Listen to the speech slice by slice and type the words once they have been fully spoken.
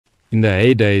In the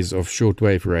heydays of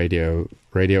shortwave radio,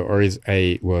 Radio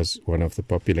RSA was one of the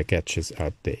popular catches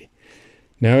out there.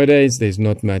 Nowadays, there's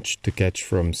not much to catch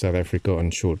from South Africa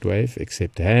on shortwave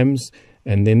except hams,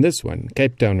 and then this one,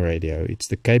 Cape Town Radio. It's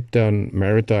the Cape Town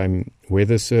Maritime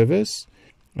Weather Service.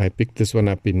 I picked this one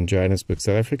up in Johannesburg,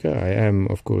 South Africa. I am,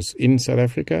 of course, in South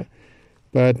Africa,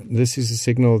 but this is a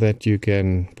signal that you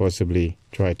can possibly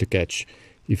try to catch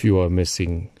if you are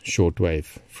missing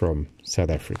shortwave from South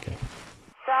Africa.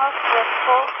 Southwest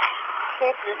Coast,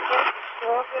 Cape Town,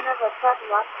 Johannesburg,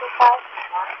 125.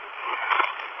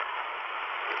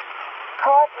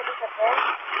 Port Elizabeth,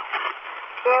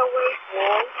 Fairway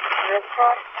Wall,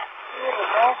 report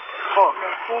remains for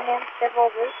maintenance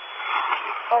several weeks.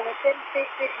 Position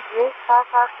 60 degrees,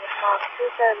 south-south with north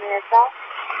 27 minutes south,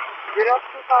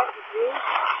 025 degrees,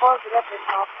 40 with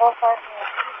north 45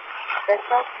 minutes east, the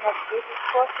south north breeze is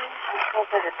 14 and 4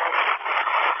 minutes.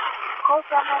 Cold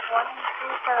summer warning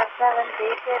 277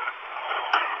 dated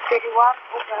 31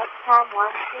 August, time 1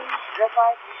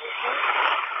 revised decision.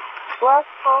 West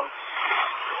Coast,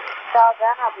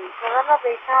 Southern Bay. Southern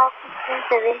Bay now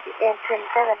 16, 70 and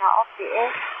 27 are off the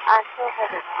air until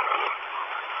heaven.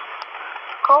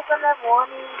 Coconut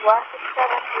warning 167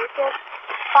 dated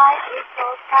 5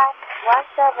 April, time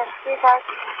 1735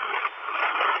 degrees.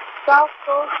 South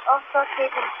Coast also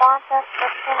taking contact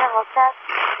with Channel Attack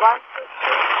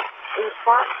 12281,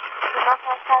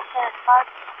 Sonata Attack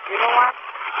 501.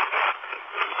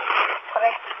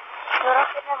 Correct.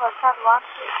 Sonata Attack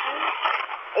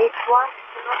 12281,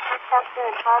 Sonata Attack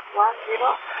 510.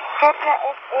 Tetra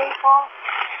SA4,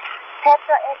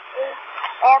 Tetra SA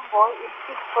Amboy in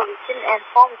 6th position and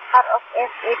forms part of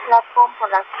SA platform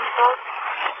production source.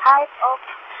 Height of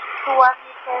 21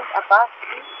 meters above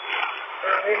sea.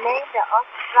 Remainder of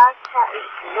structure is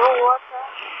low water,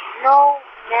 no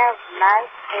nav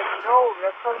light and no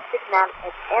reference signal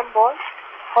at Amboy.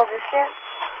 Position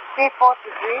 34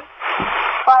 degrees,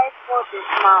 54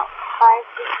 decimal,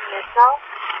 56 minutes south,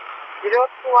 021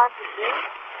 degrees,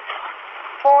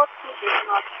 40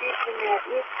 decimal 3 minutes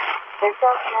east. The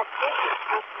south net is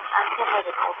until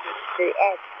the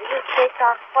edge. This is Cape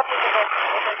Town 40 minutes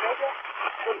over radio.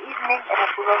 Good evening and a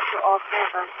good to all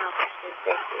members of the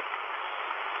station.